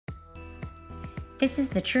This is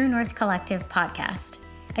the True North Collective podcast,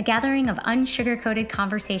 a gathering of unsugar-coated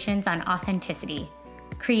conversations on authenticity,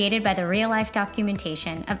 created by the real-life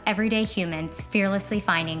documentation of everyday humans fearlessly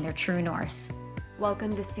finding their true north.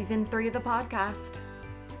 Welcome to Season 3 of the podcast.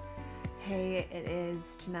 Hey, it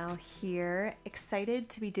is Janelle here. Excited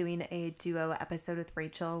to be doing a duo episode with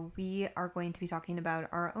Rachel. We are going to be talking about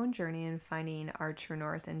our own journey in finding our true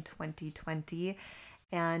north in 2020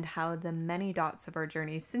 and how the many dots of our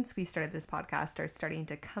journey since we started this podcast are starting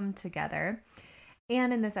to come together.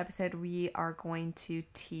 And in this episode, we are going to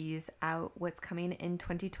tease out what's coming in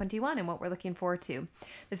 2021 and what we're looking forward to.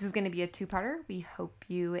 This is going to be a two-parter. We hope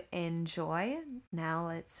you enjoy. Now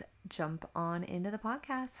let's jump on into the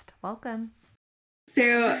podcast. Welcome.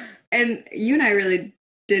 So, and you and I really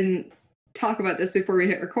didn't talk about this before we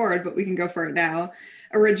hit record, but we can go for it now.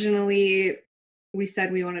 Originally, we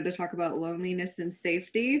said we wanted to talk about loneliness and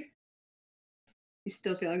safety. You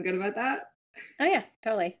still feeling good about that? Oh yeah,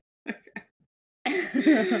 totally.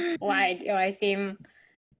 Okay. Why do I seem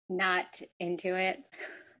not into it?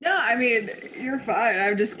 No, I mean, you're fine.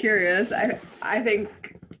 I'm just curious. I think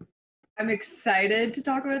I'm excited to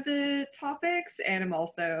talk about the topics, and I'm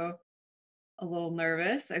also a little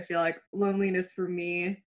nervous. I feel like loneliness for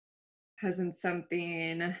me has been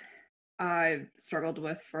something I've struggled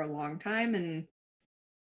with for a long time, and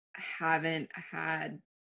I haven't had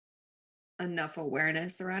enough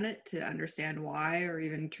awareness around it to understand why or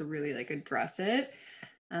even to really address it.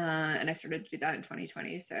 And I started to do that in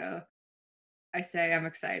 2020. So I say I'm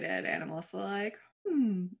excited, and I'm also like,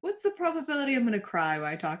 what's the probability I'm going to cry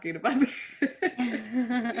while talking about this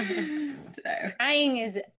today? Crying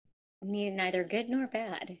is neither good nor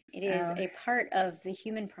bad. It is a part of the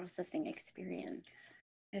human processing experience.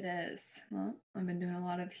 It is. Well, I've been doing a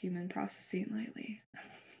lot of human processing lately.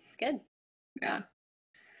 It's good. Yeah.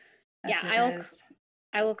 Yeah,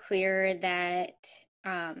 I will clear that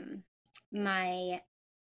my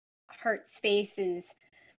heart space is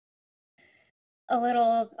a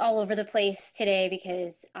little all over the place today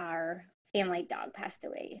because our family dog passed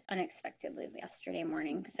away unexpectedly yesterday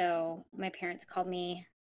morning. So my parents called me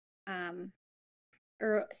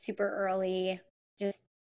super early, just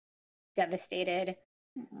devastated.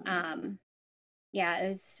 Yeah, it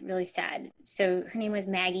was really sad. So her name was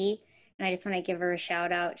Maggie, and I just want to give her a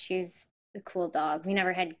shout out. She's a cool dog. We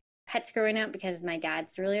never had pets growing up because my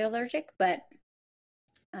dad's really allergic, but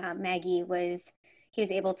Maggie he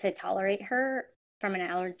was able to tolerate her from an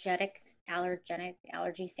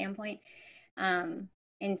allergy standpoint. And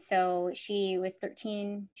so she was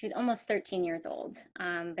almost 13 years old,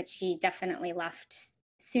 but she definitely left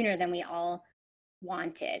sooner than we all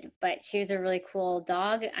wanted. But she was a really cool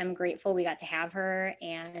dog. I'm grateful we got to have her.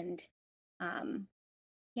 And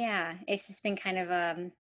yeah, it's just been kind of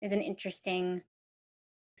it's been an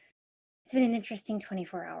interesting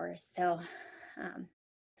 24 hours. So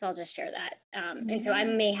I'll just share that. And so I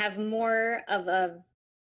may have more of a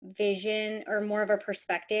vision or more of a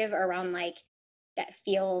perspective around that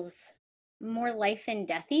feels more life and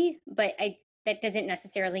deathy, but that doesn't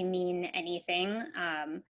necessarily mean anything.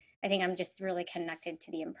 I think I'm just really connected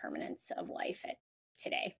to the impermanence of life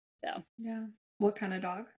today. So yeah. What kind of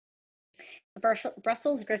dog?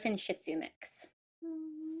 Brussels Griffon Shih Tzu mix.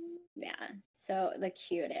 Yeah, so the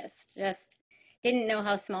cutest. Just didn't know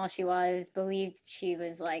how small she was, believed she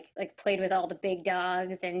was played with all the big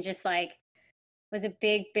dogs, and just was a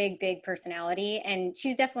big, big, big personality. And she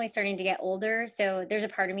was definitely starting to get older. So there's a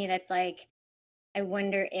part of me that's I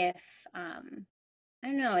wonder if, I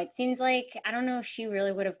don't know, it seems I don't know if she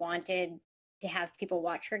really would have wanted to have people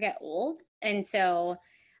watch her get old. And so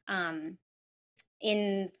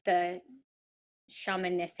in the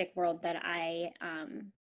shamanistic world that I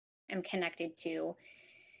am connected to,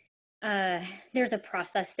 there's a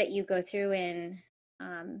process that you go through in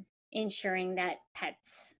ensuring that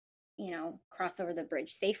pets, cross over the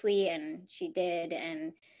bridge safely, and she did.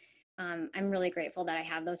 And I'm really grateful that I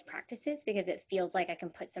have those practices because it feels like I can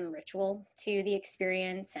put some ritual to the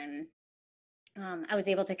experience. And I was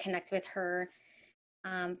able to connect with her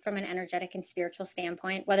from an energetic and spiritual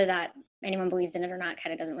standpoint. Whether that anyone believes in it or not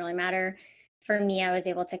kind of doesn't really matter. For me, I was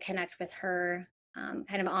able to connect with her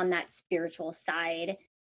kind of on that spiritual side,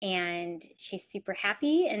 and she's super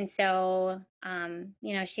happy. And so,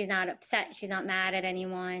 she's not upset. She's not mad at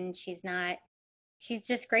anyone. She's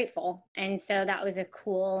just grateful. And so that was a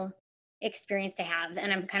cool experience to have.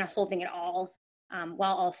 And I'm kind of holding it all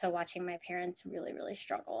while also watching my parents really, really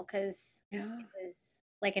struggle, because it was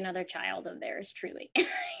like another child of theirs, truly. It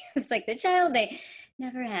was like the child they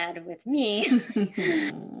never had with me.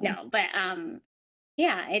 No, but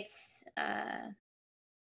yeah, it's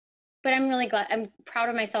but I'm really glad, I'm proud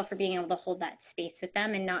of myself for being able to hold that space with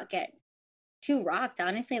them and not get too rocked.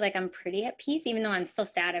 Honestly, like I'm pretty at peace, even though I'm still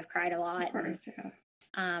sad. I've cried a lot. Of course,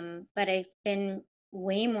 yeah. But I've been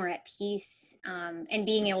way more at peace, and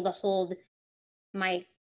being able to hold my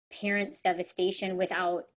parents' devastation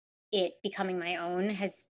without it becoming my own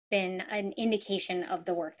has been an indication of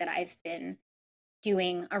the work that I've been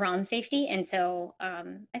doing around safety. And so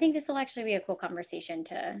I think this will actually be a cool conversation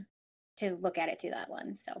to look at it through that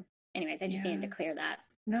lens. So anyways, I just needed to clear that.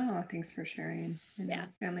 No, thanks for sharing. Yeah.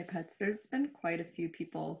 Family pets. There's been quite a few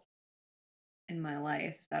people in my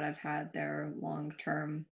life that have had their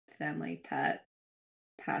long-term family pet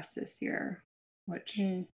pass this year, which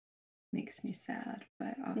makes me sad.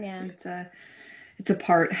 But obviously it's a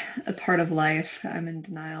part of life. I'm in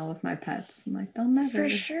denial with my pets. I'm like, for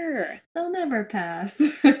sure, they'll never pass.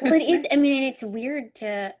 Well, it is. I mean, and it's weird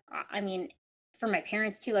to, I mean, for my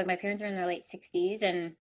parents too. Like my parents are in their late 60s,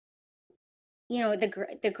 and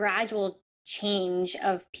the gradual change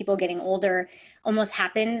of people getting older almost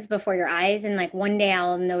happens before your eyes. And like one day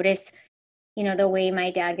I'll notice, the way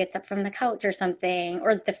my dad gets up from the couch or something,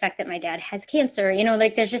 or the fact that my dad has cancer.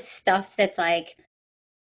 Like there's just stuff that's like,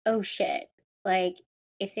 oh shit, like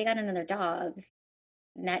if they got another dog,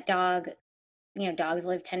 and that dog, dogs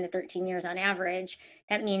live 10 to 13 years on average,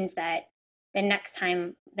 that means that the next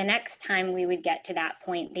time we would get to that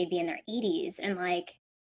point, they'd be in their 80s. And like,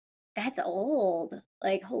 that's old.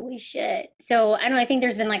 Like, holy shit. So I don't know, I think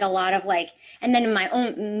there's been like a lot of like, and then my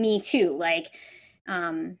own, me too, like,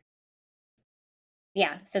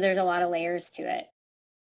 yeah, so there's a lot of layers to it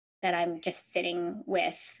that I'm just sitting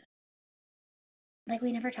with. Like,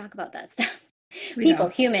 we never talk about that stuff.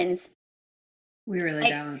 Humans. We really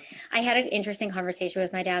don't. I had an interesting conversation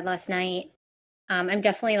with my dad last night. I'm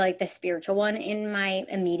definitely like the spiritual one in my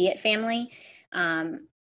immediate family. And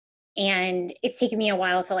it's taken me a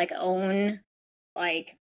while to like own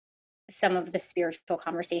like some of the spiritual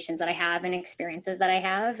conversations that I have and experiences that I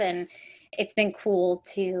have. And it's been cool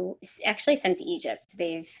to actually, since Egypt,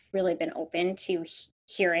 they've really been open to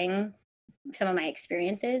hearing some of my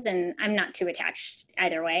experiences, and I'm not too attached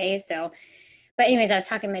either way. So, but anyways, I was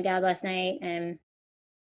talking to my dad last night, and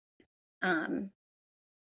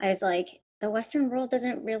I was like, the Western world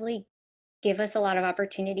doesn't really give us a lot of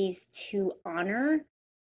opportunities to honor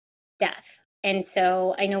death. And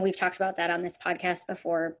so I know we've talked about that on this podcast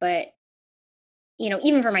before, but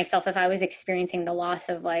even for myself, if I was experiencing the loss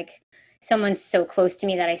of like someone so close to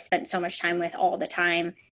me that I spent so much time with all the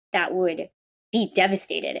time, that would be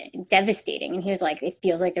devastating. And he was like, it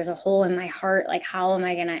feels like there's a hole in my heart. Like, how am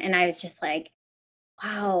I gonna? And I was just like,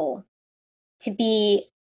 wow, to be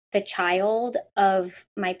the child of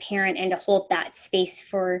my parent and to hold that space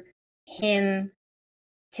for him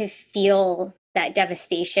to feel that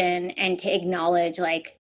devastation and to acknowledge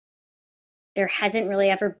like there hasn't really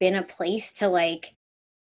ever been a place to like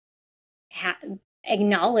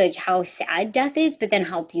acknowledge how sad death is, but then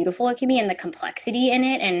how beautiful it can be and the complexity in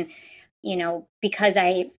it. And because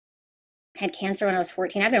I had cancer when I was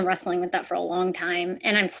 14, I've been wrestling with that for a long time,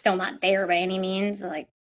 and I'm still not there by any means. Like,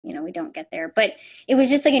 we don't get there, but it was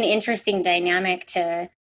just like an interesting dynamic to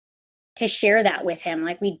share that with him.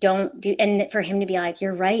 Like, we don't do, and for him to be like,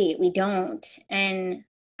 you're right, we don't. And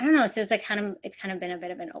I don't know, so it's like it's kind of been a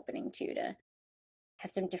bit of an opening too, to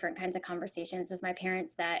have some different kinds of conversations with my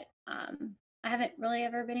parents that I haven't really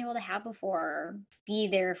ever been able to have before, or be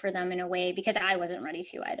there for them in a way, because I wasn't ready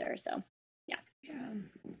to either. So yeah,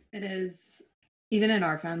 it is. Even in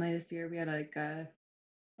our family this year, we had like a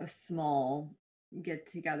small get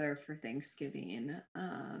together for Thanksgiving.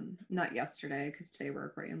 Not yesterday, because today we're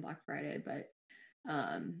recording Black Friday, but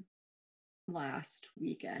last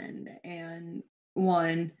weekend. And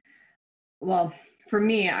for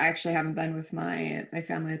me, I actually haven't been with my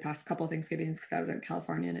family the past couple of Thanksgivings because I was in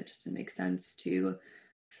California, and it just didn't make sense to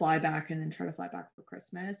fly back and then try to fly back for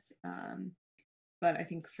Christmas. But I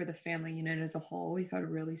think for the family unit as a whole, we've had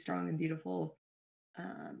really strong and beautiful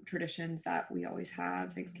traditions that we always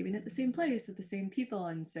have Thanksgiving at the same place with the same people.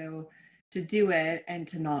 And so to do it and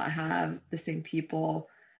to not have the same people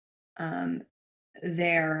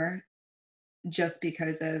there just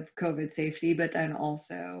because of COVID safety, but then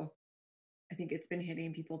also I think it's been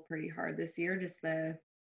hitting people pretty hard this year, just the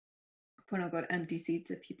quote unquote empty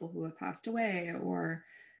seats of people who have passed away, or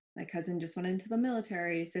my cousin just went into the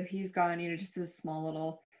military, so he's gone, just those small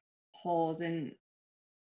little holes in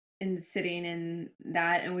sitting in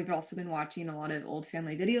that. And we've also been watching a lot of old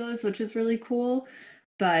family videos, which is really cool.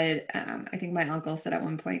 But I think my uncle said at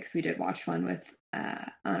one point, because we did watch one with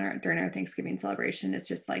during our Thanksgiving celebration, it's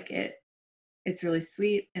just like it's really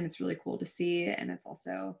sweet and it's really cool to see, and it's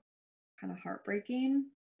also kind of heartbreaking.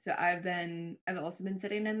 So I've also been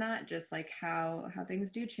sitting in that, just like how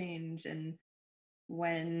things do change, and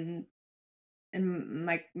when, and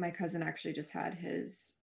my cousin actually just had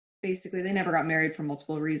his, basically they never got married for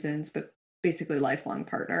multiple reasons, but basically lifelong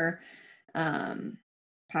partner um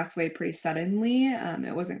passed away pretty suddenly.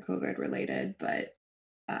 It wasn't COVID related, but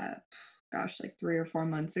uh gosh, like 3 or 4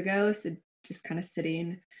 months ago. So just kind of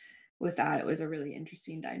sitting with that, it was a really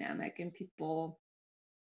interesting dynamic. And people,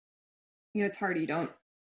 it's hard,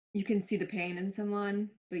 you can see the pain in someone,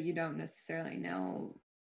 but you don't necessarily know,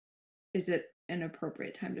 is it an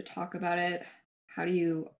appropriate time to talk about it? How do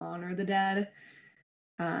you honor the dead?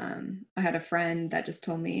 I had a friend that just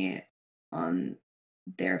told me on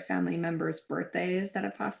their family members' birthdays that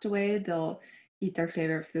have passed away, they'll eat their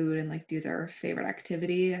favorite food and like do their favorite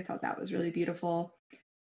activity. I thought that was really beautiful.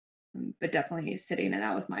 But definitely sitting in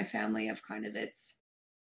that with my family, of kind of, it's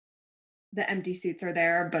the empty seats are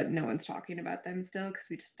there, but no one's talking about them still, because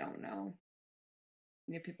we just don't know.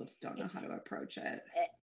 People just don't know how to approach it.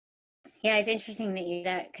 Yeah, it's interesting that you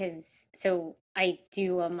that because so I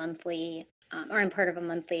do a monthly, or I'm part of a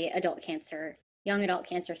monthly young adult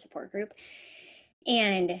cancer support group,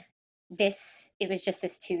 and it was just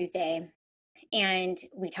this Tuesday, and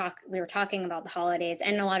we were talking about the holidays,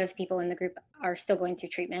 and a lot of people in the group are still going through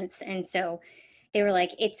treatments, and so they were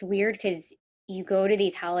like, it's weird because you go to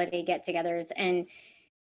these holiday get-togethers, and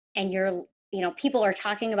you're, people are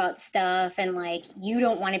talking about stuff, and like you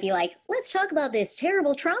don't want to be like, let's talk about this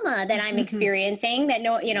terrible trauma that I'm experiencing, that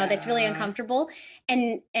no, that's really uncomfortable.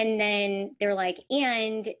 And then they're like,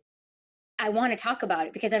 and I want to talk about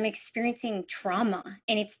it because I'm experiencing trauma,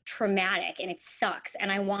 and it's traumatic and it sucks,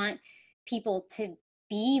 and I want people to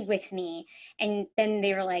be with me. And then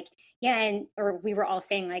they were like, yeah, and or we were all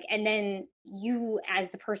saying like, and then you as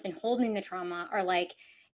the person holding the trauma are like,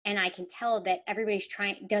 and I can tell that everybody's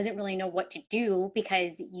doesn't really know what to do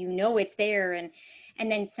because it's there.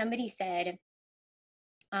 And then somebody said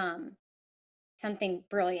um something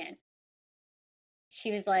brilliant.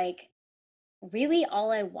 She was like, really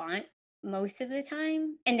all I want most of the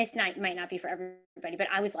time, and might not be for everybody, but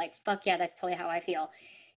I was like, fuck yeah, that's totally how I feel.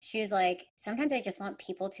 She was like, sometimes I just want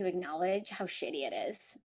people to acknowledge how shitty it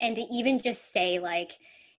is, and to even just say like,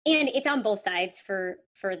 and it's on both sides for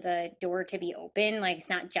the door to be open. Like, it's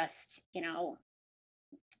not just,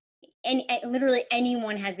 and literally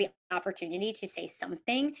anyone has the opportunity to say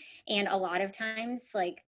something. And a lot of times,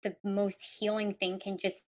 like, the most healing thing can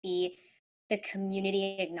just be the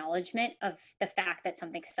community acknowledgement of the fact that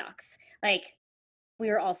something sucks. Like, we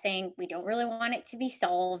were all saying we don't really want it to be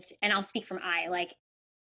solved, and I'll speak from like,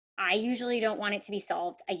 I usually don't want it to be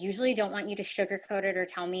solved. I usually don't want you to sugarcoat it or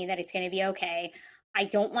tell me that it's going to be okay. I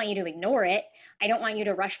don't want you to ignore it. I don't want you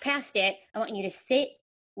to rush past it. I want you to sit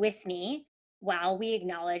with me while we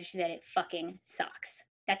acknowledge that it fucking sucks.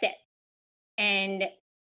 That's it. And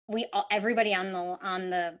everybody on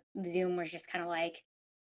the Zoom was just kind of like,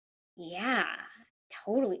 yeah,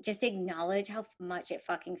 totally. Just acknowledge how much it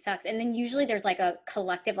fucking sucks. And then usually there's like a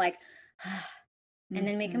collective like, and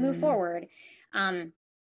then make a move forward.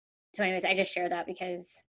 So anyways, I just share that because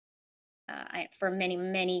for many,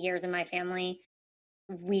 many years in my family,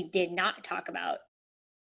 we did not talk about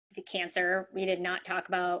the cancer. We did not talk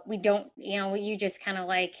about, we don't, you just kind of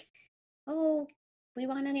like, oh, we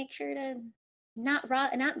want to make sure to not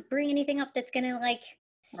bring anything up that's going to like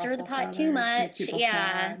stir the pot too much.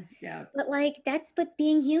 Yeah. Yeah. But like, that's what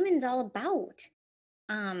being human's all about.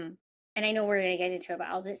 And I know we're going to get into it, but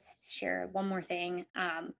I'll just share one more thing.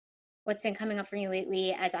 What's been coming up for me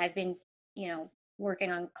lately as I've been,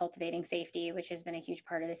 working on cultivating safety, which has been a huge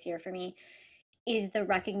part of this year for me, is the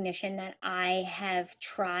recognition that I have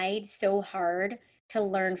tried so hard to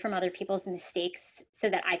learn from other people's mistakes so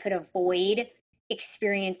that I could avoid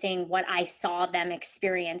experiencing what I saw them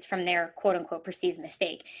experience from their quote unquote perceived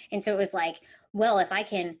mistake. And so it was like, well, if I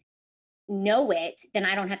can know it, then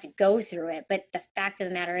I don't have to go through it. But the fact of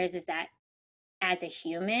the matter is that as a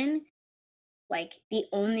human, like, the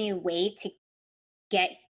only way to get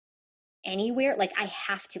anywhere, like,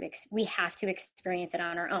 we have to experience it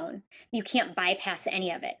on our own. You can't bypass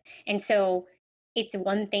any of it. And so it's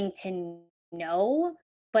one thing to know,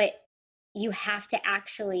 but I have to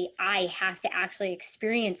actually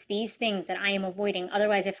experience these things that I am avoiding.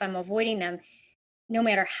 Otherwise, if I'm avoiding them, no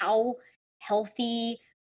matter how healthy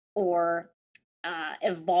or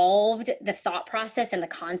evolved the thought process and the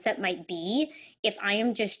concept might be, if I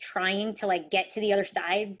am just trying to like get to the other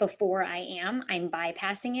side before I'm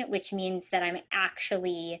bypassing it, which means that I'm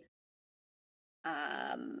actually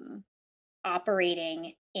um,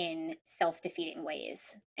 operating in self-defeating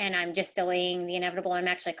ways, and I'm just delaying the inevitable. I'm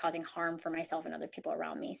actually causing harm for myself and other people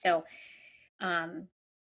around me. So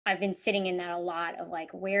I've been sitting in that a lot of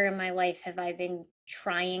like, where in my life have I been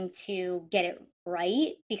trying to get it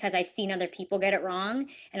right because I've seen other people get it wrong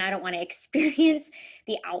and I don't want to experience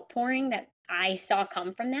the outpouring that I saw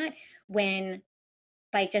come from that, when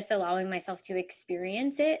by just allowing myself to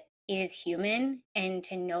experience it is human, and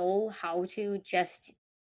to know how to just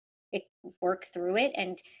work through it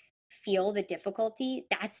and feel the difficulty,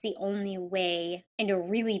 that's the only way, and to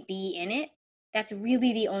really be in it, that's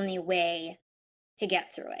really the only way to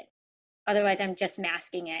get through it. Otherwise, I'm just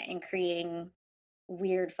masking it and creating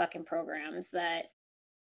weird fucking programs that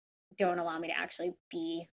don't allow me to actually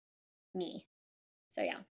be me. So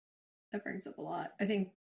yeah. That brings up a lot. I think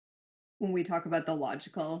when we talk about the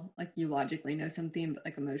logical, like you logically know something, but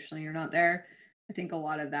like emotionally you're not there, I think a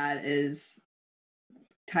lot of that is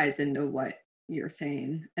ties into what you're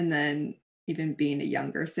saying. And then even being a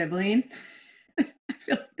younger sibling, I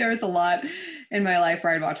feel like there was a lot in my life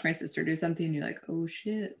where I'd watch my sister do something and you're like, oh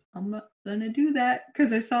shit, I'm not gonna do that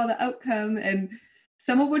because I saw the outcome. And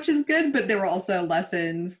some of which is good, but there were also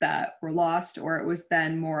lessons that were lost, or it was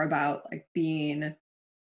then more about like being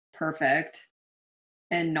perfect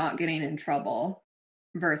and not getting in trouble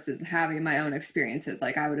versus having my own experiences.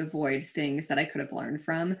 Like I would avoid things that I could have learned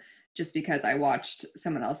from just because I watched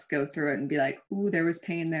someone else go through it and be like, ooh, there was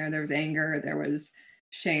pain there was anger, there was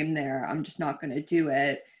shame there. I'm just not going to do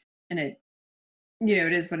it. And it,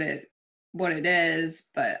 it is what it is,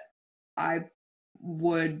 but I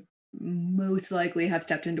would most likely have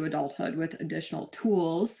stepped into adulthood with additional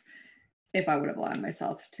tools if I would have allowed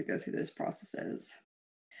myself to go through those processes.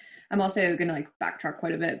 I'm also going to like backtrack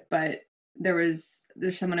quite a bit, but there's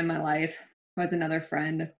someone in my life who has another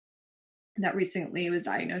friend that recently was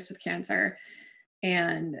diagnosed with cancer,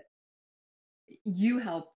 and you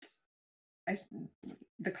helped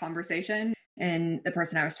the conversation, and the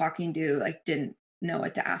person I was talking to like didn't know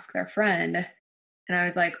what to ask their friend. And I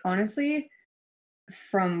was like, honestly,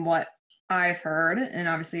 from what I've heard, and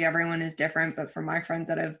obviously everyone is different, but from my friends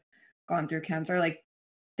that have gone through cancer, like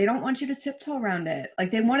they don't want you to tiptoe around it. Like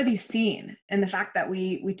they want to be seen. And the fact that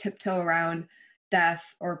we tiptoe around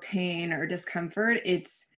death or pain or discomfort,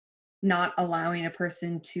 it's not allowing a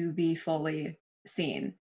person to be fully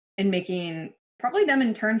seen, and making probably them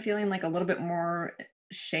in turn feeling like a little bit more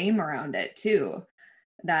shame around it too.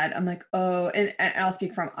 That I'm like, oh, and I'll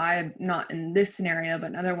speak from, I'm not in this scenario, but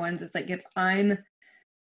in other ones, it's like if I'm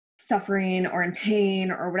suffering or in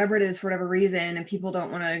pain or whatever it is for whatever reason, and people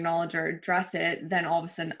don't want to acknowledge or address it, then all of a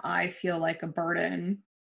sudden I feel like a burden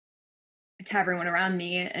to everyone around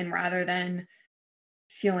me. And rather than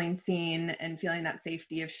feeling seen and feeling that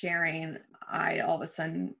safety of sharing, I all of a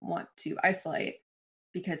sudden want to isolate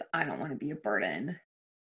because I don't want to be a burden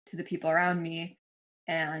to the people around me.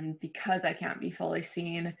 And because I can't be fully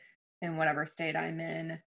seen in whatever state I'm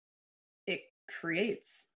in, it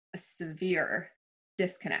creates a severe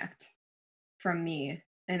disconnect from me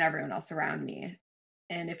and everyone else around me.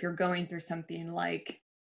 And if you're going through something like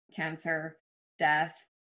cancer, death,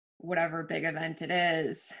 whatever big event it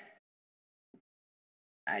is,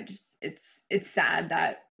 it's sad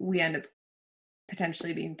that we end up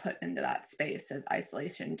potentially being put into that space of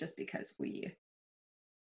isolation just because we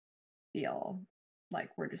feel like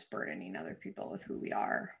we're just burdening other people with who we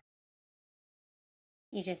are.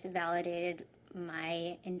 You just validated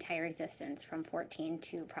my entire existence from 14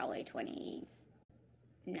 to probably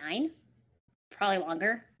 29, probably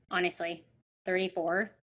longer, honestly,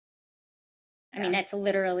 34. I mean, that's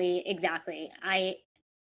literally exactly.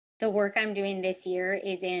 The work I'm doing this year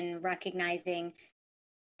is in recognizing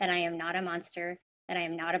that I am not a monster, that I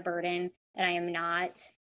am not a burden, that I am not,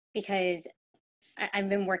 because I've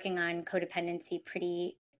been working on codependency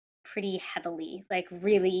pretty heavily, like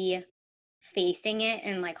really facing it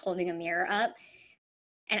and like holding a mirror up.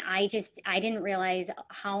 And I didn't realize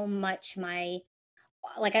how much I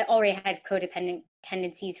already had codependent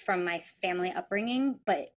tendencies from my family upbringing,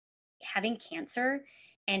 but having cancer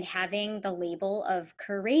and having the label of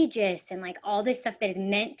courageous and like all this stuff that is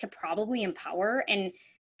meant to probably empower, and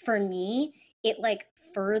for me it like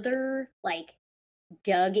further like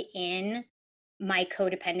dug in my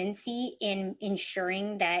codependency in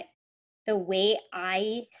ensuring that the way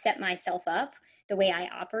I set myself up, the way I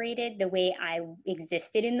operated, the way I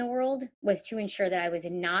existed in the world was to ensure that I was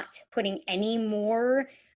not putting any more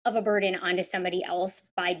of a burden onto somebody else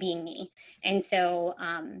by being me. And so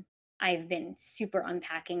I've been super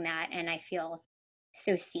unpacking that, and I feel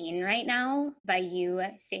so seen right now by you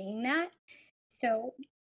saying that. So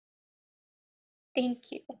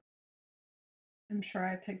thank you. I'm sure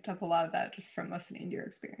I picked up a lot of that just from listening to your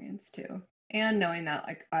experience too. And knowing that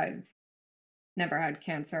like I've never had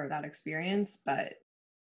cancer or that experience, but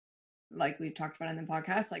like we've talked about in the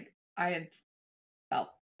podcast, like I have felt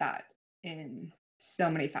that in so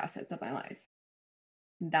many facets of my life,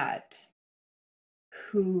 that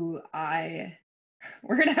who I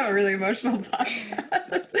we're gonna have a really emotional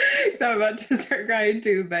podcast. So I'm about to start crying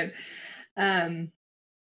too, but that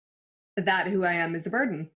who I am is a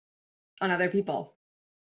burden on other people.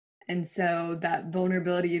 And so that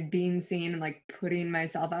vulnerability of being seen and like putting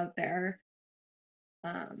myself out there,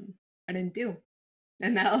 I didn't do.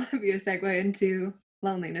 And that'll be a segue into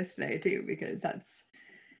loneliness today too, because that's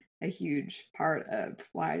a huge part of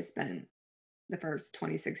why I spent the first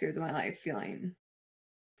 26 years of my life feeling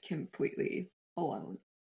completely alone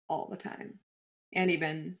all the time. And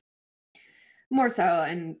even more so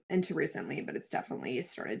and into recently, but it's definitely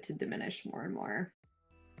started to diminish more and more.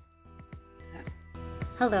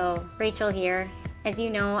 Hello, Rachel here. As you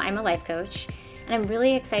know, I'm a life coach, and I'm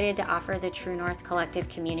really excited to offer the True North Collective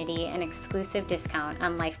community an exclusive discount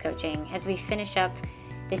on life coaching as we finish up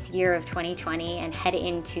this year of 2020 and head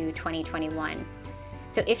into 2021.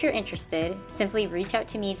 So if you're interested, simply reach out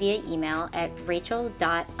to me via email at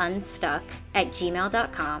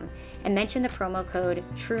rachel.unstuck@gmail.com and mention the promo code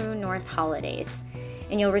True North Holidays,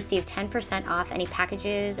 and you'll receive 10% off any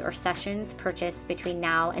packages or sessions purchased between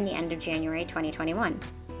now and the end of January 2021.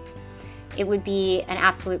 It would be an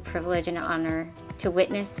absolute privilege and honor to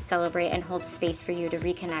witness, celebrate, and hold space for you to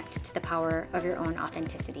reconnect to the power of your own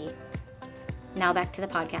authenticity. Now back to the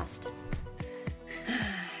podcast.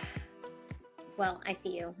 Well, I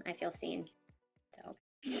see you. I feel seen. So,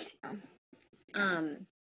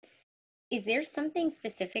 is there something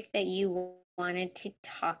specific that you wanted to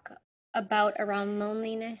talk about around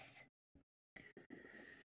loneliness?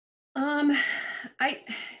 I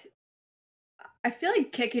feel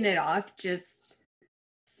like kicking it off, just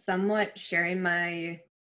somewhat sharing my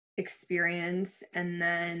experience, and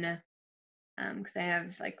then because I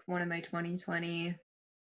have like one of my 2020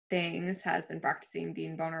 things has been practicing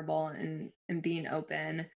being vulnerable and being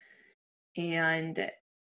open. And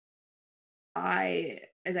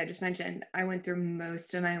as I just mentioned, I went through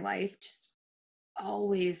most of my life just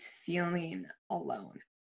always feeling alone,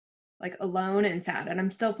 like alone and sad. And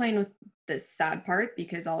I'm still playing with the sad part,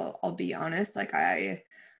 because I'll be honest, like I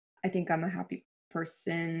think I'm a happy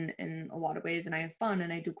person in a lot of ways, and I have fun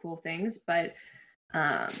and I do cool things, but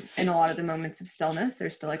in a lot of the moments of stillness,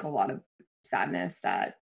 there's still like a lot of sadness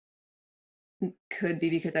that could be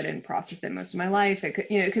because I didn't process it most of my life. It could,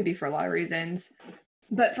 it could be for a lot of reasons.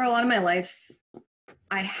 But for a lot of my life,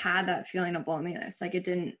 I had that feeling of loneliness. Like it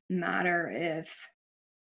didn't matter if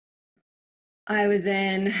I was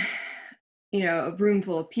in, a room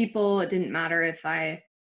full of people. It didn't matter if I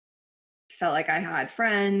felt like I had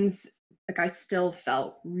friends. Like I still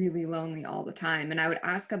felt really lonely all the time. And I would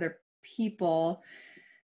ask other people,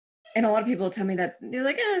 and a lot of people tell me that they're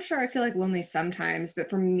like, "Oh, sure, I feel like lonely sometimes." But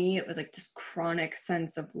for me, it was like this chronic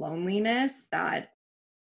sense of loneliness that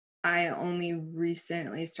I only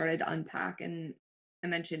recently started to unpack. And I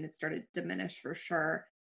mentioned it started to diminish for sure.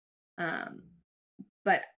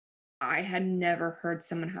 But I had never heard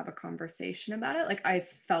someone have a conversation about it. Like I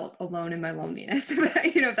felt alone in my loneliness,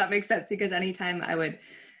 if that makes sense, because anytime I would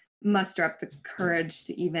muster up the courage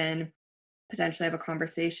to even potentially have a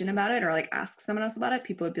conversation about it or like ask someone else about it,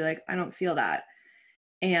 people would be like, "I don't feel that."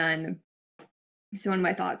 And so one of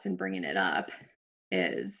my thoughts in bringing it up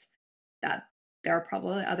is that there are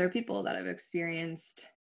probably other people that have experienced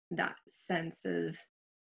that sense of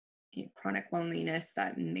chronic loneliness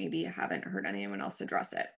that maybe haven't heard anyone else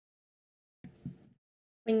address it.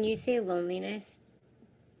 When you say loneliness,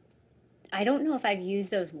 I don't know if I've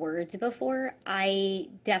used those words before. I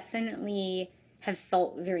definitely have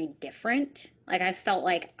felt very different. Like I felt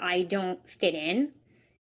like I don't fit in.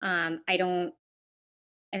 I don't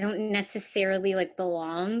necessarily like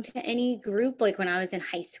belong to any group. Like when I was in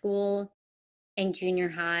high school and junior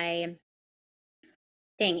high,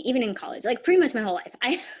 even in college, like pretty much my whole life.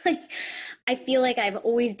 I feel like I've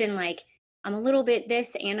always been like, I'm a little bit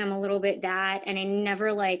this and I'm a little bit that, and I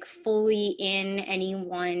never like fully in any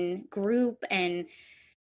one group.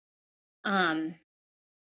 Um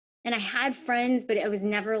and I had friends, but it was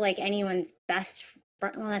never like anyone's best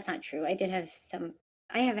friend. Well, that's not true. I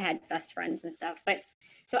have had best friends and stuff, but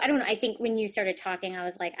so I don't know. I think when you started talking, I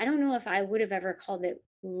was like, I don't know if I would have ever called it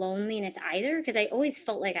loneliness either, because I always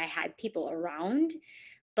felt like I had people around,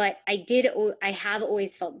 but I have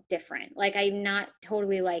always felt different. Like I'm not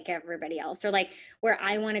totally like everybody else, or like where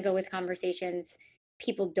I want to go with conversations,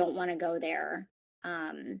 people don't want to go there.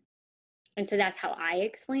 And so that's how I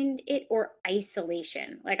explained it. Or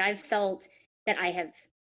isolation. Like I've felt that I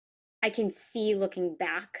can see looking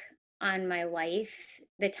back on my life,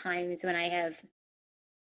 the times when I have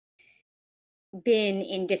been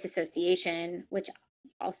in disassociation, which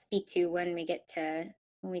I'll speak to when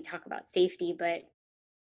we talk about safety, but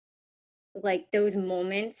like those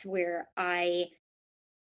moments where I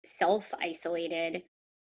self isolated,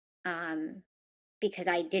 um, because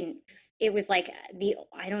I didn't, it was like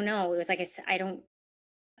I don't know, it was like, I don't,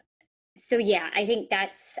 so yeah, I think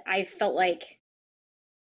I felt like,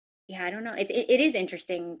 yeah, I don't know. It is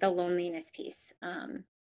interesting, the loneliness piece.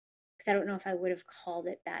 Because I don't know if I would have called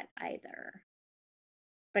it that either,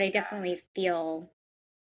 but I definitely feel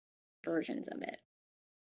versions of it.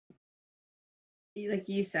 Like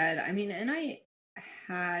you said, I mean, and I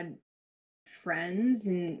had friends,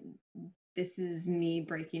 and this is me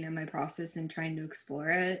breaking in my process and trying to explore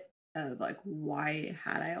it of like, why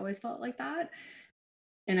had I always felt like that?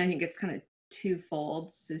 And I think it's kind of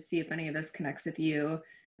twofold, to see if any of this connects with you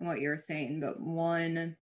and what you're saying. But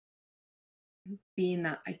one being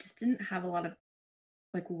that I just didn't have a lot of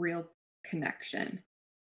like real connection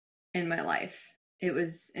in my life. It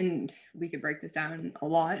was, and we could break this down a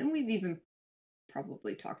lot, and we've even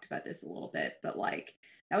probably talked about this a little bit, but like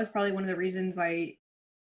that was probably one of the reasons why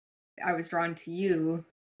I was drawn to you,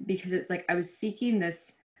 because it's like I was seeking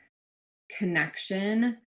this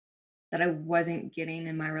connection that I wasn't getting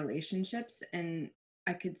in my relationships, and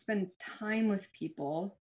I could spend time with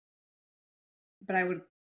people, but I would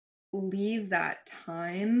leave that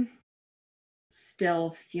time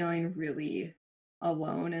still feeling really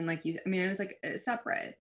alone, and like you, I mean, it was like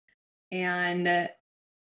separate. And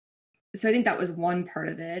so I think that was one part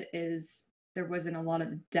of it, is there wasn't a lot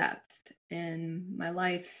of depth in my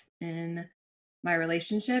life, in my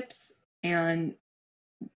relationships. And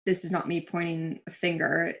this is not me pointing a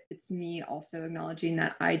finger, it's me also acknowledging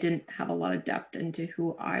that I didn't have a lot of depth into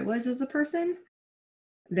who I was as a person.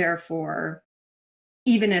 Therefore,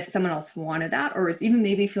 even if someone else wanted that, or was even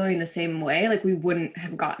maybe feeling the same way, like we wouldn't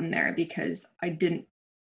have gotten there, because I didn't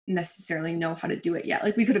necessarily know how to do it yet.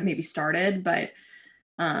 Like we could have maybe started, but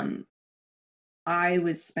um I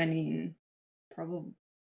was spending probably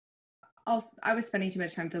I was spending too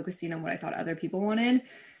much time focusing on what I thought other people wanted,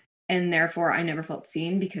 and therefore I never felt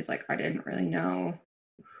seen, because like I didn't really know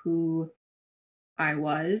who I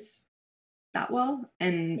was that well,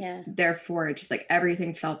 and Yeah. therefore it just like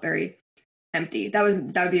everything felt very empty. That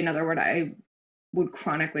would be another word I would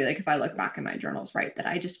chronically, like if I look back in my journals, right, that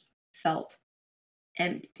I just felt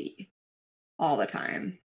empty all the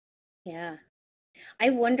time. Yeah. I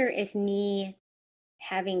wonder if me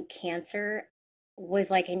having cancer was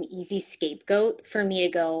like an easy scapegoat for me to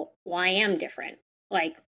go, well, I am different.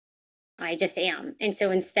 Like, I just am. And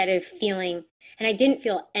so instead of feeling, and I didn't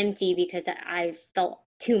feel empty because I felt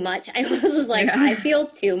too much. I was like, I Yeah. feel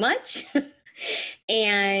too much.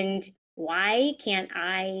 And why can't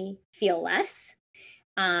I feel less?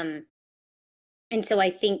 Um, and so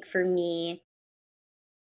I think for me,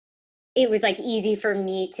 it was like easy for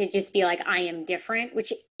me to just be like, I am different,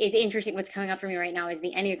 which is interesting. What's coming up for me right now is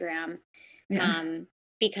the Enneagram, Yeah. um,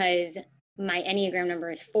 because my Enneagram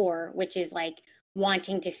number is 4, which is like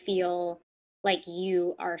wanting to feel like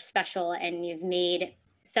you are special and you've made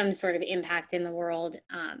some sort of impact in the world.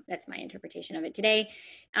 That's my interpretation of it today,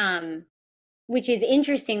 which is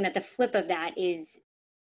interesting that the flip of that is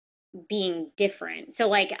being different. So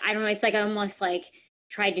like, I don't know, it's like I almost like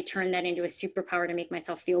tried to turn that into a superpower to make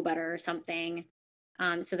myself feel better or something,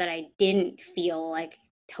 so that I didn't feel like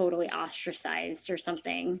totally ostracized or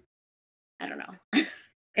something. I don't know.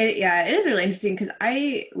 Yeah, it is really interesting, because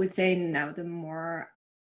I would say now the more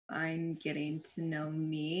I'm getting to know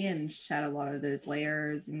me and shed a lot of those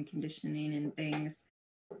layers and conditioning and things,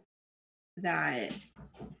 that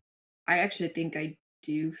I actually think I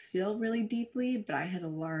do feel really deeply, but I had to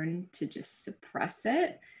learn to just suppress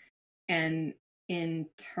it. And in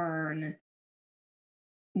turn,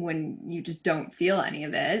 when you just don't feel any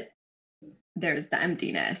of it, there's the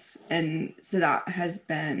emptiness. And so that has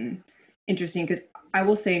been interesting, because I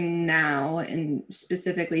will say now, and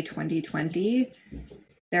specifically 2020,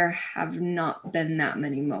 there have not been that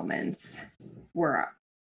many moments where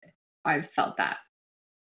I've felt that.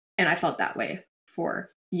 And I felt that way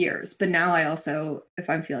for years. But now I also, if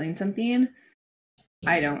I'm feeling something,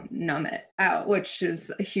 I don't numb it out, which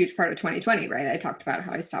is a huge part of 2020, right? I talked about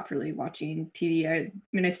how I stopped really watching TV. I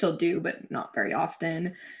mean, I still do, but not very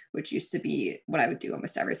often, which used to be what I would do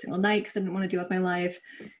almost every single night because I didn't want to deal with my life.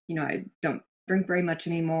 You know, I don't drink very much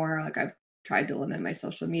anymore. Like I've tried to limit my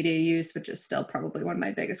social media use, which is still probably one of my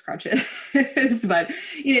biggest crutches. But,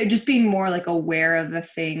 you know, just being more like aware of the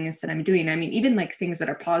things that I'm doing. I mean, even like things that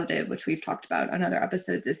are positive, which we've talked about on other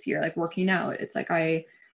episodes this year, like working out. It's like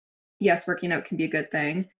yes, working out can be a good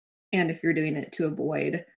thing. And if you're doing it to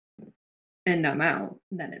avoid and numb out,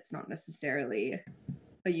 then it's not necessarily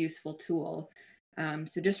a useful tool.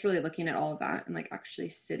 So just really looking at all of that and like actually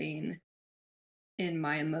sitting in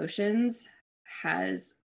my emotions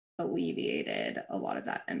has alleviated a lot of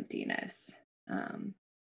that emptiness.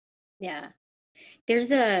 Yeah. There's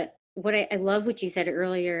what I love what you said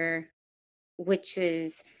earlier, which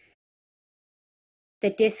was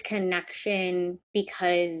the disconnection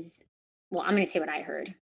because, well, I'm going to say what I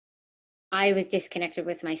heard. I was disconnected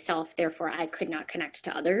with myself, therefore I could not connect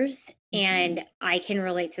to others. And I can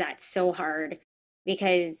relate to that so hard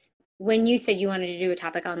because when you said you wanted to do a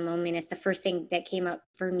topic on loneliness, the first thing that came up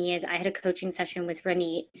for me is I had a coaching session with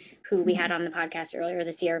Ranit, who we had on the podcast earlier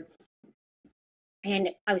this year. And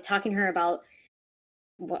I was talking to her about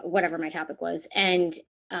whatever my topic was. And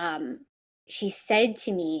she said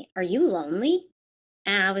to me, "Are you lonely?"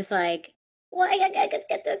 And I was like, "Well, I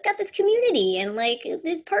got this community and like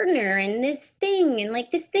this partner and this thing and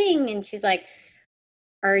like this thing." And she's like,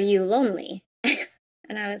 "Are you lonely?"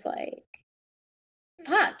 And I was like,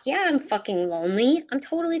 "Fuck, yeah, I'm fucking lonely. I'm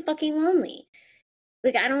totally fucking lonely.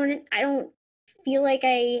 Like I don't feel like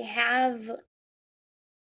I have,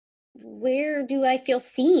 where do I feel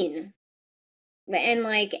seen?" And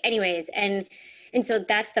like anyways, and so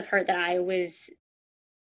that's the part that I was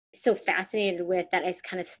so fascinated with, that is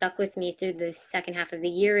kind of stuck with me through the second half of the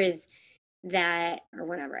year, is that, or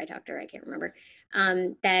whenever I talked to her, I can't remember,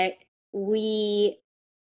 that we,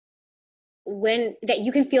 when, that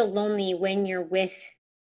you can feel lonely when you're with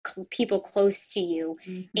people close to you,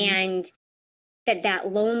 and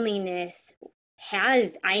that loneliness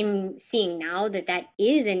has, I'm seeing now that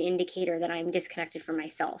is an indicator that I'm disconnected from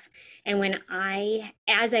myself. And when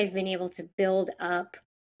as I've been able to build up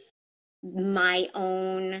my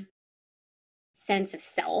own sense of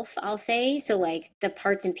self, I'll say, so like the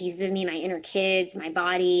parts and pieces of me, my inner kids, my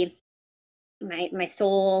body, my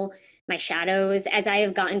soul, my shadows, as I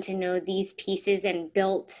have gotten to know these pieces and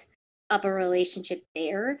built up a relationship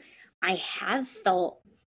there, I have felt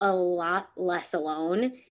a lot less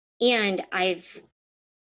alone, and I've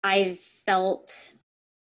felt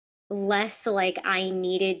less like I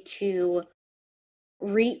needed to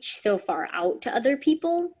reach so far out to other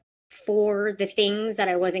people for the things that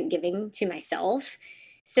I wasn't giving to myself,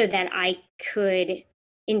 so that I could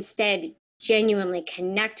instead genuinely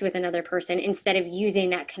connect with another person instead of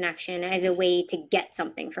using that connection as a way to get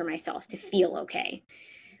something for myself to feel okay.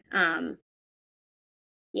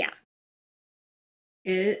 Yeah.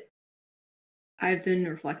 I've been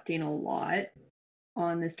reflecting a lot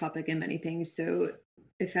on this topic and many things. So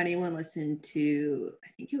if anyone listened to, I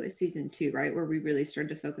think it was season 2, right, where we really started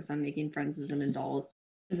to focus on making friends as an adult,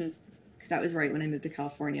 because that was right when I moved to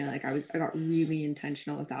California. Like I got really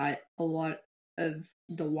intentional with that. A lot of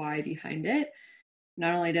the why behind it.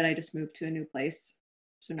 Not only did I just move to a new place,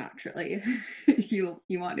 so naturally you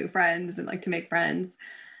want new friends and like to make friends.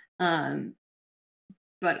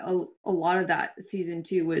 But a lot of that season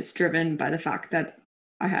 2 was driven by the fact that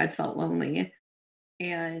I had felt lonely.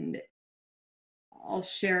 And I'll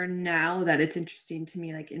share now that it's interesting to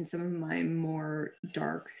me, like in some of my more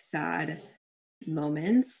dark, sad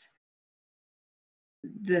moments,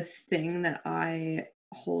 the thing that I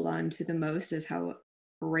hold on to the most is how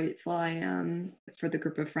grateful I am for the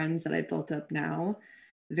group of friends that I built up now,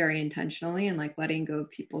 very intentionally, and like letting go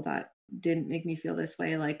of people that didn't make me feel this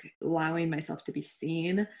way, like allowing myself to be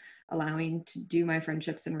seen, allowing to do my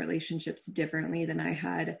friendships and relationships differently than I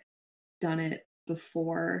had done it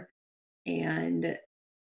before. And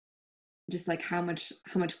just like how much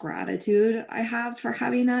gratitude I have for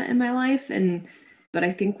having that in my life. And but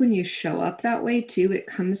I think when you show up that way too, it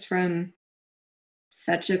comes from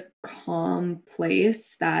such a calm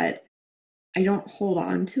place that I don't hold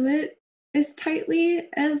on to it as tightly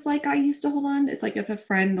as like I used to hold on. It's like if a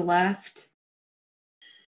friend left,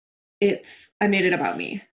 I made it about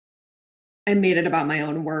me. I made it about my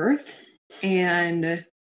own worth. And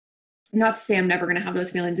not to say I'm never going to have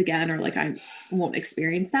those feelings again, or like I won't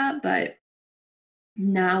experience that, but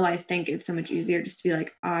now I think it's so much easier just to be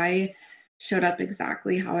like, I showed up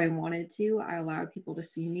exactly how I wanted to. I allowed people to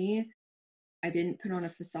see me. I didn't put on a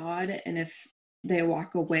facade. And if they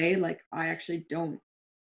walk away, like I actually don't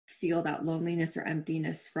feel that loneliness or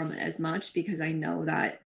emptiness from it as much, because I know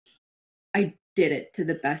that I did it to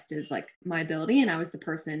the best of like my ability, and I was the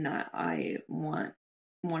person that I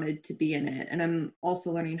wanted to be in it. And I'm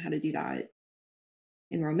also learning how to do that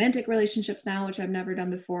in romantic relationships now, which I've never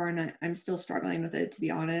done before. And I'm still struggling with it, to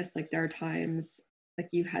be honest. Like there are times, like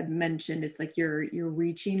you had mentioned, it's like you're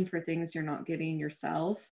reaching for things you're not giving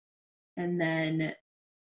yourself. And then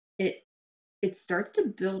it starts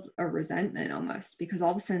to build a resentment almost, because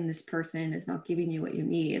all of a sudden this person is not giving you what you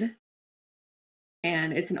need.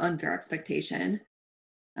 and it's an unfair expectation.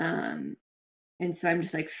 And so I'm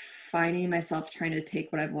just like finding myself trying to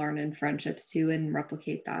take what I've learned in friendships too and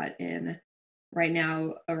replicate that in right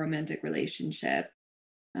now a romantic relationship,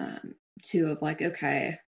 too, of like,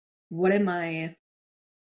 okay, what am I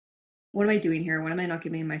doing here? What am I not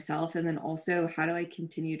giving myself? And then also, how do I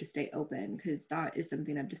continue to stay open? Because that is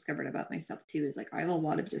something I've discovered about myself too, is like I have a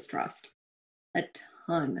lot of distrust, a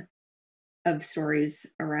ton of stories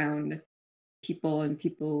around people and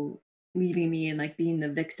people leaving me and like being the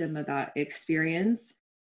victim of that experience.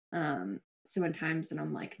 So in times when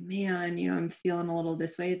I'm like, man, I'm feeling a little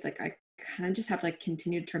this way, it's like I kind of just have to like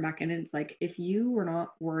continue to turn back in. And it's like, if you were not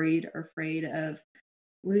worried or afraid of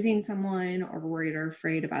losing someone or worried or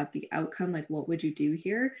afraid about the outcome, like what would you do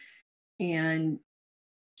here? And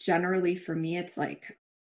generally for me, it's like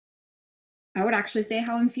I would actually say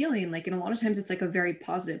how I'm feeling. Like, and a lot of times it's like a very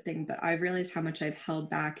positive thing, but I've realized how much I've held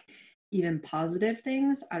back even positive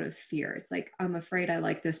things out of fear. It's like, I'm afraid I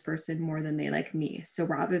like this person more than they like me. So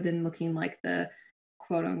rather than looking like the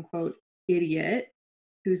quote unquote idiot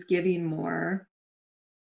who's giving more,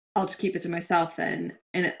 I'll just keep it to myself then.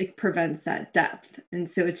 And it prevents that depth. And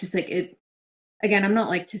so it's just like, again, I'm not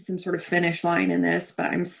like to some sort of finish line in this, but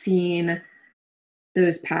I'm seeing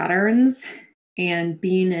those patterns and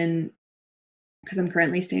being in, because I'm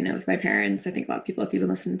currently staying out with my parents. I think a lot of people, if you've been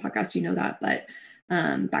listening to the podcast, you know that. But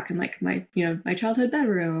back in like my childhood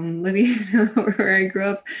bedroom, living where I grew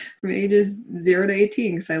up from ages 0 to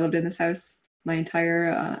 18, because I lived in this house my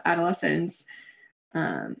entire adolescence.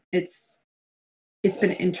 It's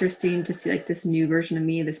been interesting to see like this new version of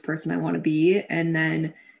me, this person I want to be, and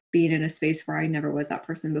then being in a space where I never was that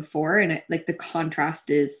person before, and like the contrast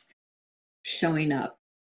is showing up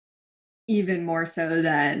even more so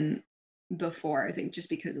than before, I think, just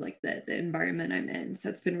because of like the environment I'm in. So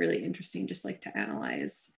it's been really interesting just like to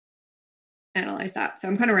analyze that. So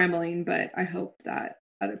I'm kind of rambling, but I hope that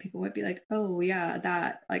other people might be like, oh yeah,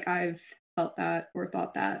 that, like, I've felt that or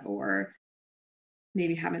thought that, or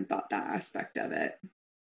maybe haven't thought that aspect of it.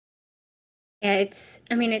 Yeah, it's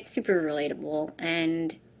super relatable.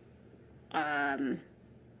 And um,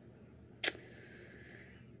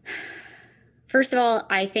 first of all,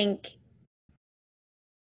 I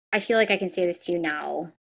feel like I can say this to you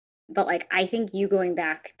now, but like, I think you going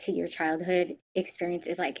back to your childhood experience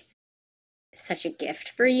is like such a gift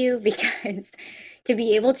for you because to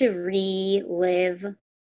be able to relive,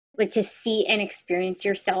 like to see and experience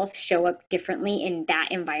yourself show up differently in that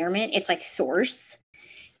environment, it's like source.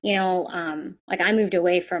 Like I moved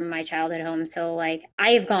away from my childhood home, so like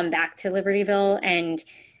I have gone back to Libertyville and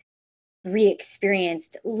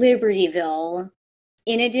re-experienced Libertyville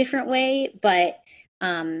in a different way, but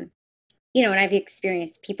um and I've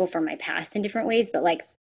experienced people from my past in different ways, but like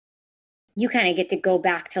you kind of get to go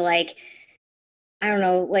back to like, I don't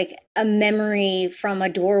know, like a memory from a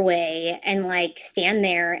doorway and like stand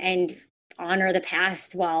there and honor the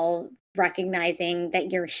past while recognizing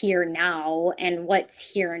that you're here now and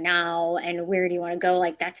what's here now and where do you want to go.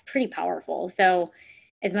 Like that's pretty powerful. So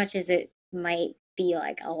as much as it might be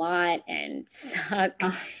like a lot and suck,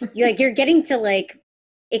 you're getting to like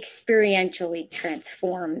experientially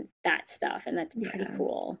transform that stuff, and that's pretty Yeah.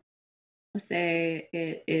 cool. I'll say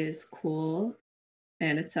it is cool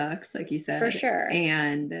and it sucks, like you said. For sure.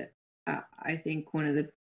 And I think one of the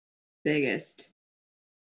biggest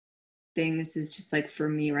things is just like for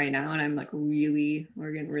me right now, and I'm like we're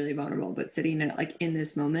getting really vulnerable, but sitting at like in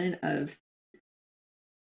this moment of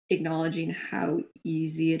acknowledging how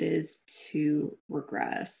easy it is to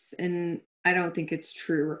regress. And I don't think it's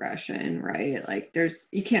true regression, right? Like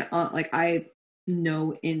you can't like I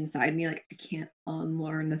know inside me, like I can't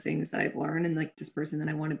unlearn the things that I've learned and like this person that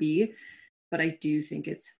I want to be. But I do think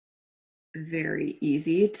it's very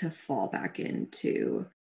easy to fall back into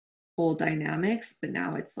old dynamics. But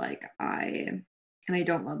now it's like and I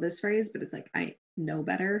don't love this phrase, but it's like I know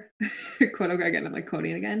better, quote unquote, again, I'm like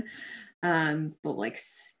quoting again. But like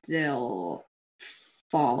still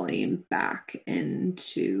falling back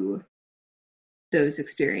into those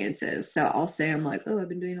experiences. So I'll say I'm like, oh, I've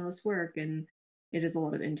been doing all this work, and it is a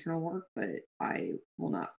lot of internal work, but I will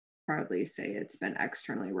not proudly say it's been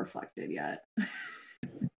externally reflected yet.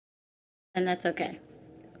 And that's okay.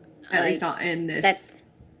 At least not in this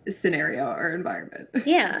scenario or environment.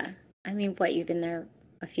 Yeah. I mean, what, you've been there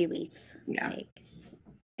a few weeks. Yeah. Like,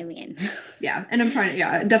 I mean. Yeah. And I'm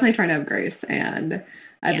definitely trying to have grace. And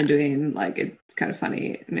I've been doing like, it's kind of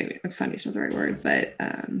funny, maybe funny is not the right word, but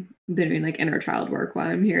been doing like inner child work while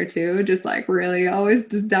I'm here too. Just like really always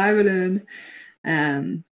just diving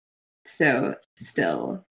in. So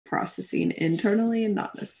still processing internally and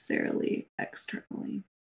not necessarily externally.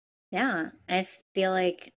 Yeah, I feel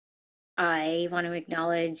like I want to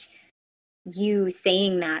acknowledge you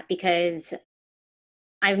saying that because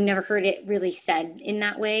I've never heard it really said in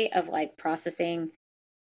that way of like processing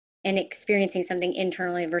and experiencing something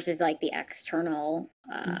internally versus like the external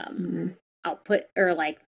output or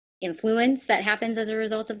like influence that happens as a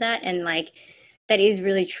result of that. And like that is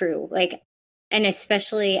really true. Like, and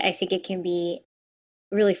especially I think it can be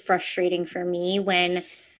really frustrating for me when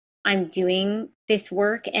I'm doing this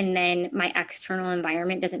work and then my external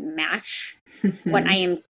environment doesn't match what I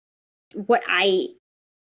am, what I,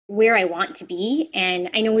 where I want to be.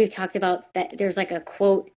 And I know we've talked about that. There's like a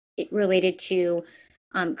quote related to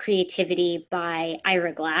creativity by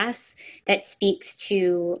Ira Glass that speaks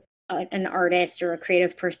to an artist or a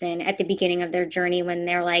creative person at the beginning of their journey when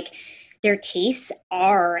they're like, their tastes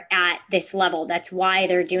are at this level. That's why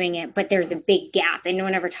they're doing it. But there's a big gap. And no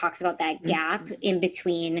one ever talks about that gap in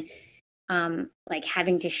between like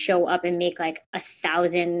having to show up and make like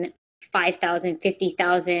 1,000, 5,000,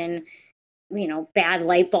 50,000, you know, bad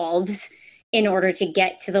light bulbs in order to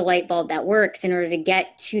get to the light bulb that works, in order to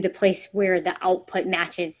get to the place where the output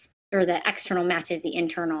matches or the external matches the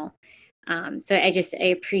internal. So I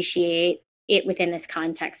appreciate it within this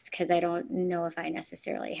context because I don't know if I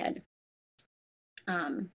necessarily had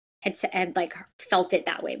like felt it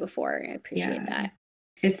that way before. I appreciate that.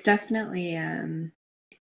 It's definitely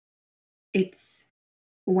it's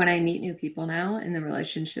when I meet new people now and the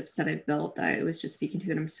relationships that I've built that I was just speaking to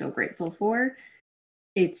that I'm so grateful for,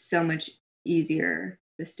 it's so much easier.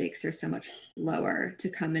 The stakes are so much lower to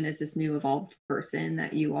come in as this new evolved person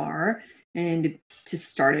that you are and to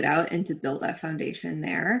start it out and to build that foundation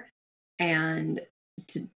there and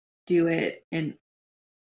to do it in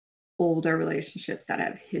older relationships that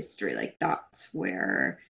have history. Like that's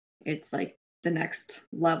where it's like the next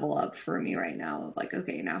level up for me right now of like,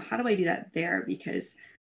 okay, now how do I do that there? Because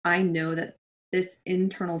I know that this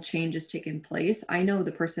internal change has taken place. I know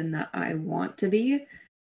the person that I want to be,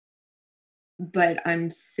 but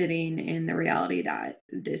I'm sitting in the reality that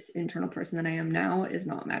this internal person that I am now is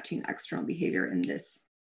not matching external behavior in this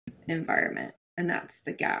environment. And that's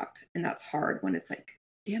the gap. And that's hard when it's like,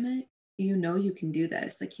 damn it, you know you can do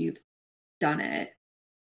this. Like you've done it.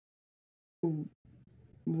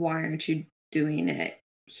 Why aren't you doing it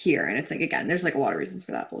here? And it's like, again, there's like a lot of reasons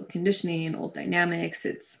for that. Old conditioning, old dynamics.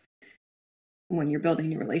 It's when you're building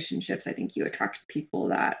new relationships, I think you attract people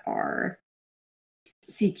that are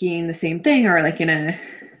seeking the same thing or like in a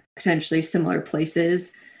potentially similar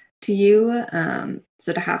places to you.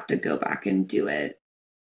 So to have to go back and do it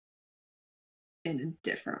in a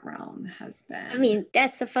different realm has been, I mean,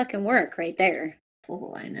 that's the fucking work right there.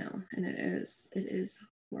 Oh, I know. And it is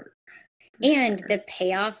work. And sure. The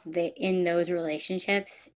payoff in those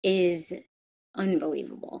relationships is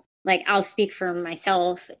unbelievable. Like I'll speak for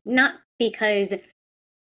myself, not because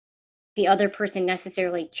the other person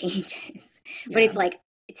necessarily changes, but it's like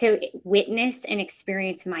to witness and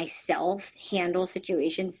experience myself handle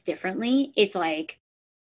situations differently. It's like,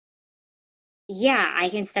 yeah, I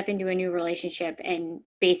can step into a new relationship and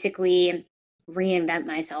basically reinvent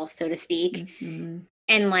myself, so to speak,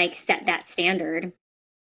 and like set that standard.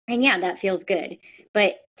 And yeah, that feels good.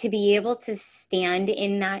 But to be able to stand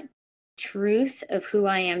in that truth of who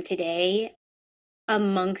I am today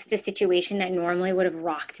amongst a situation that normally would have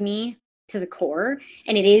rocked me to the core,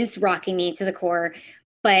 and it is rocking me to the core,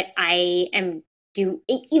 but I am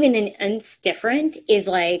even an ounce different is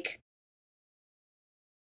like,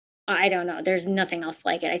 I don't know. There's nothing else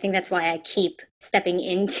like it. I think that's why I keep stepping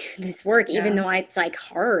into this work, even though it's like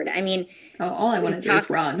hard. I mean, all I want to do is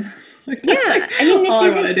run. Yeah, I mean, all I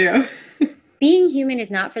want to do. Being human is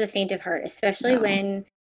not for the faint of heart, especially when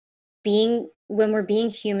we're being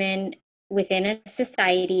human within a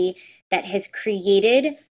society that has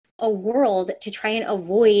created a world to try and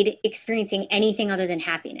avoid experiencing anything other than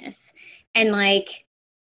happiness. And like,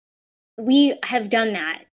 we have done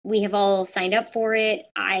that. We have all signed up for it.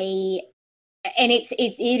 And it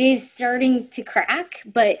is starting to crack,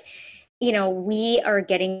 but you know, we are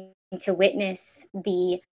getting to witness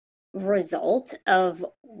the result of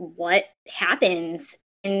what happens.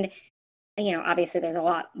 And you know, obviously there's a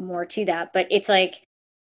lot more to that, but it's like,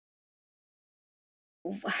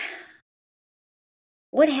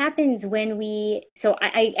 what happens when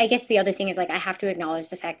I guess the other thing is like, I have to acknowledge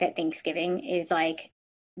the fact that Thanksgiving is like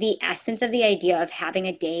the essence of the idea of having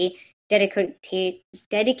a day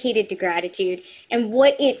dedicated to gratitude, and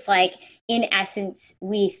what it's like in essence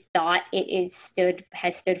we thought has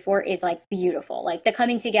stood for is like beautiful, like the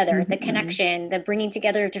coming together, the connection, the bringing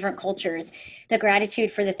together of different cultures, the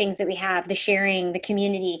gratitude for the things that we have, the sharing, the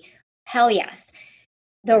community. Hell yes.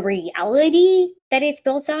 the reality that it's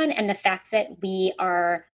built on, and the fact that we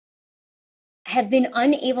have been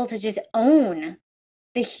unable to just own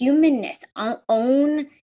the humanness, own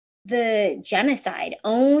the genocide,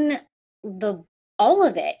 own all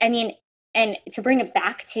of it. I mean, and to bring it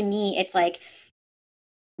back to me, it's like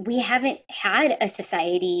we haven't had a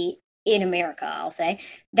society in America, I'll say,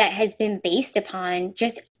 that has been based upon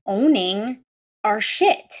just owning our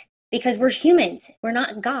shit, because we're humans. We're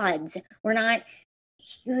not gods. We're not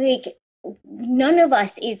like, none of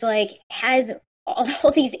us is like has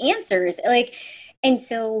all these answers. Like, and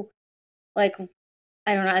so like,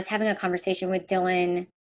 I don't know, I was having a conversation with Dylan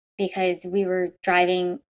because we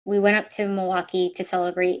went up to Milwaukee to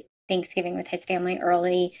celebrate Thanksgiving with his family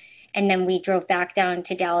early. And then we drove back down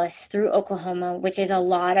to Dallas through Oklahoma, which is a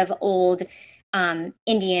lot of old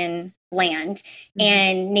Indian land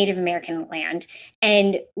and Native American land.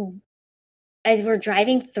 And as we're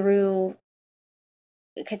driving through,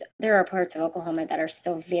 because there are parts of Oklahoma that are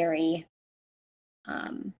still very,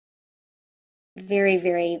 very,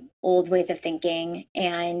 very old ways of thinking.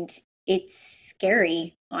 And it's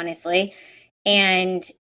scary, honestly. And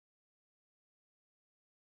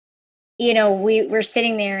we're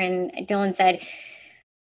sitting there, and Dylan said,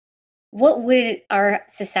 what would our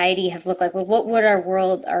society have looked like? Well, what would our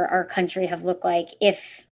world, our country have looked like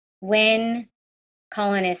if, when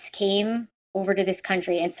colonists came over to this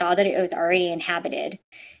country and saw that it was already inhabited,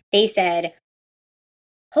 they said,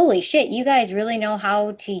 holy shit, you guys really know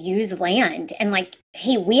how to use land. And like,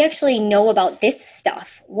 hey, we actually know about this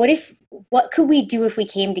stuff. What could we do if we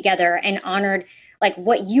came together and honored like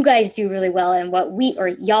what you guys do really well and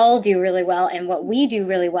y'all do really well and what we do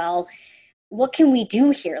really well? What can we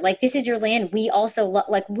do here? Like, this is your land. We also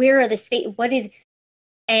like, where are the space?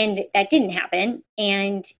 And that didn't happen.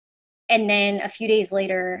 And then a few days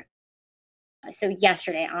later, so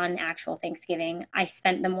yesterday on actual Thanksgiving, I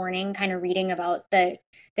spent the morning kind of reading about the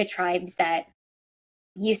tribes that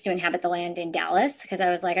used to inhabit the land in Dallas, because I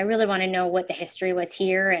was like, I really want to know what the history was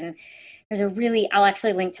here. And I'll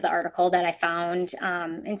actually link to the article that I found.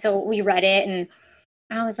 And so we read it, and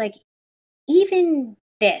I was like, even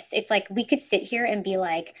this, it's like we could sit here and be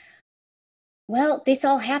like, well, this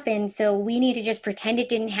all happened, so we need to just pretend it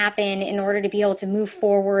didn't happen in order to be able to move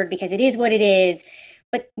forward because it is what it is.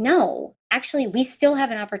 But no, actually, we still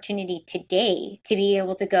have an opportunity today to be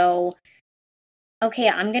able to go, okay,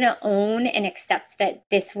 I'm going to own and accept that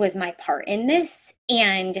this was my part in this.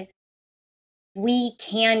 And we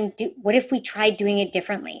can do, what if we tried doing it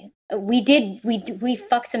differently? We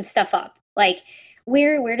fucked some stuff up. Like,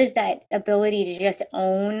 where does that ability to just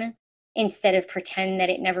own instead of pretend that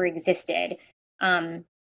it never existed? And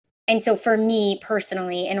so for me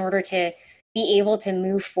personally, in order to be able to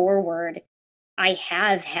move forward, I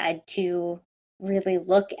have had to really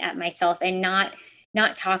look at myself and not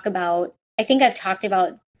talk about, I think I've talked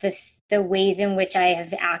about the ways in which I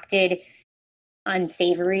have acted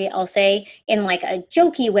unsavory, I'll say, in like a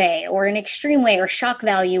jokey way or an extreme way or shock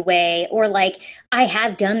value way, or like, I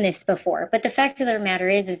have done this before. But the fact of the matter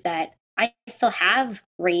is that I still have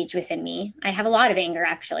rage within me. I have a lot of anger,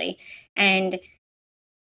 actually. And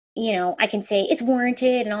I can say it's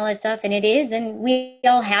warranted and all that stuff, and it is, and we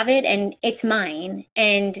all have it, and it's mine.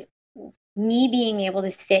 And me being able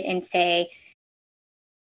to sit and say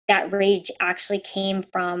that rage actually came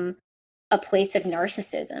from a place of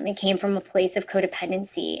narcissism. It came from a place of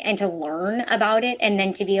codependency, and to learn about it and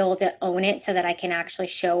then to be able to own it so that I can actually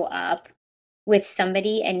show up with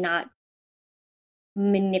somebody and not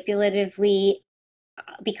manipulatively,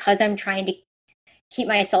 because I'm trying to keep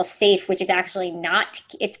myself safe, which is actually not,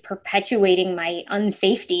 it's perpetuating my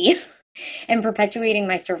unsafety and perpetuating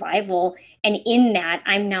my survival. And in that,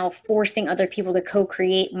 I'm now forcing other people to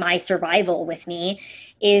co-create my survival with me,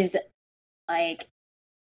 is like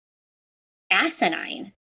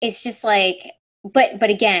asinine. It's just like, but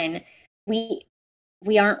again, we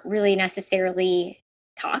aren't really necessarily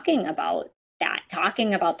talking about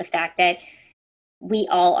the fact that we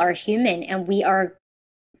all are human, and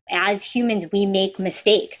as humans, we make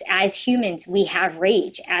mistakes. As humans, we have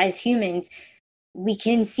rage. As humans, we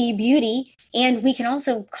can see beauty, and we can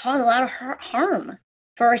also cause a lot of harm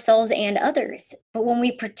for ourselves and others. But when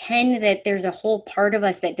we pretend that there's a whole part of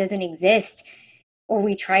us that doesn't exist, or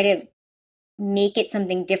we try to make it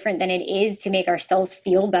something different than it is to make ourselves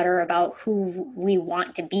feel better about who we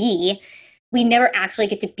want to be, we never actually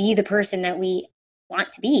get to be the person that we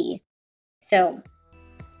want to be. So,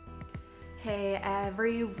 hey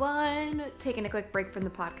everyone, taking a quick break from the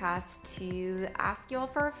podcast to ask you all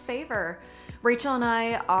for a favor. Rachel and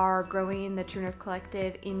I are growing the True North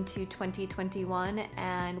Collective into 2021,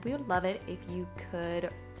 and we would love it if you could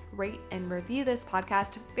rate and review this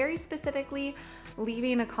podcast, very specifically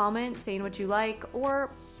leaving a comment saying what you like, or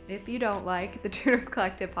if you don't like the True North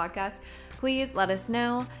Collective podcast, please let us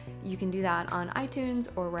know. You can do that on iTunes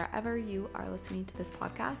or wherever you are listening to this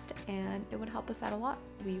podcast, and it would help us out a lot.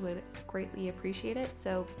 We would greatly appreciate it.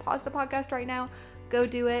 So pause the podcast right now, go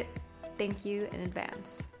do it. Thank you in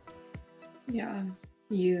advance. Yeah,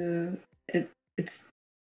 it's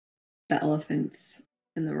the elephants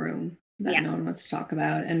in the room that no one wants to talk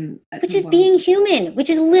about, and which is being human, which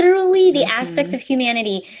is literally the aspects of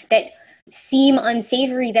humanity that seem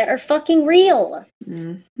unsavory that are fucking real.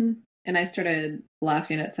 And I started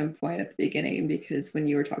laughing at some point at the beginning, because when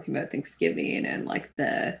you were talking about Thanksgiving and like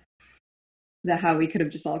the how we could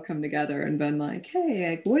have just all come together and been like, hey,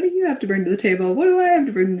 like, what do you have to bring to the table? What do I have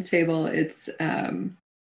to bring to the table? It's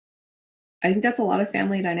I think that's a lot of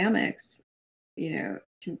family dynamics,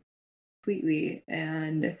 completely.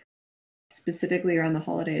 And specifically around the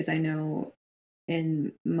holidays, I know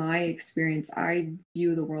in my experience, I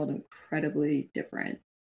view the world incredibly different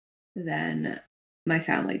than my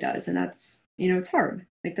family does. And that's, it's hard.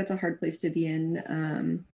 Like, that's a hard place to be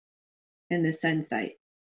in the sense that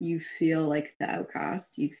you feel like the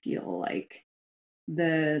outcast, you feel like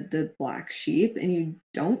the black sheep, and you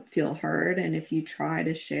don't feel heard. And if you try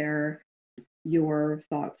to share your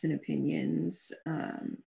thoughts and opinions, a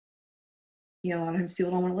lot of times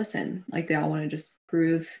people don't want to listen. Like, they all want to just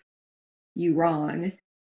prove you wrong.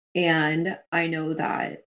 And I know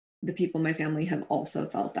that the people in my family have also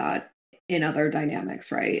felt that in other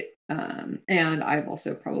dynamics, right? And I've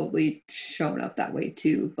also probably shown up that way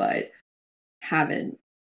too, but haven't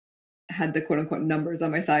had the quote unquote numbers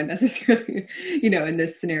on my side necessarily, in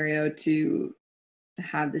this scenario to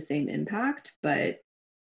have the same impact. But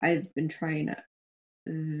I've been trying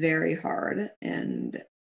very hard and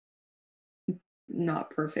not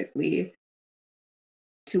perfectly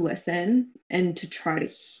to listen and to try to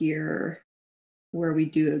hear where we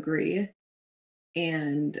do agree.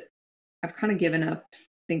 And I've kind of given up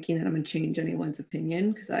thinking that I'm going to change anyone's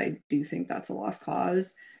opinion, because I do think that's a lost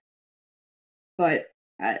cause. But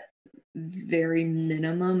at very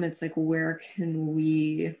minimum, it's like, where can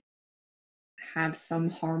we have some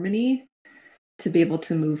harmony to be able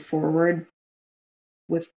to move forward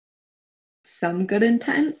with some good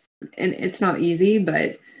intent? And it's not easy,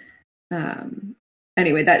 but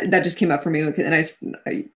anyway, that just came up for me, and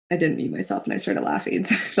I didn't mute myself and I started laughing.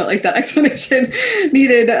 So I felt like that explanation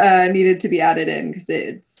needed to be added in, because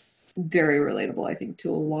it's very relatable, I think,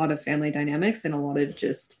 to a lot of family dynamics and a lot of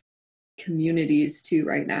just communities too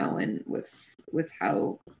right now, and with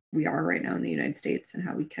how we are right now in the United States, and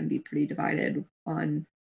how we can be pretty divided on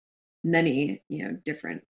many,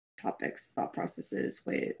 different topics, thought processes,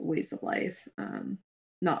 ways of life.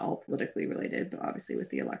 Not all politically related, but obviously with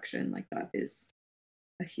the election, like, that is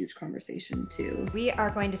a huge conversation too. We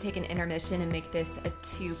are going to take an intermission and make this a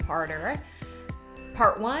two-parter.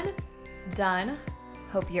 Part 1, done.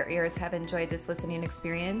 Hope your ears have enjoyed this listening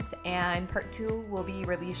experience. And part 2 will be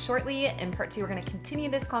released shortly. In part 2, we're going to continue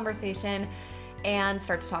this conversation and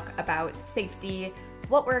start to talk about safety,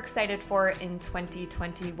 what we're excited for in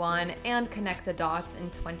 2021, and connect the dots in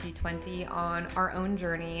 2020 on our own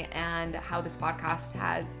journey and how this podcast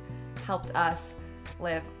has helped us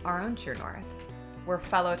live our own true north. We're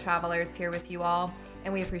fellow travelers here with you all,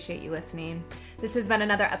 and we appreciate you listening. This has been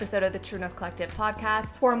another episode of the True North Collective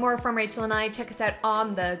podcast. For more from Rachel and I, check us out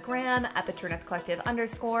on the gram at the True North Collective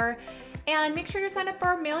 _. And make sure you're signed up for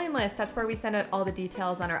our mailing list. That's where we send out all the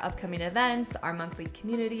details on our upcoming events, our monthly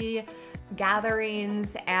community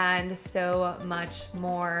gatherings, and so much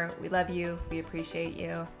more. We love you. We appreciate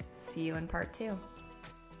you. See you in part 2.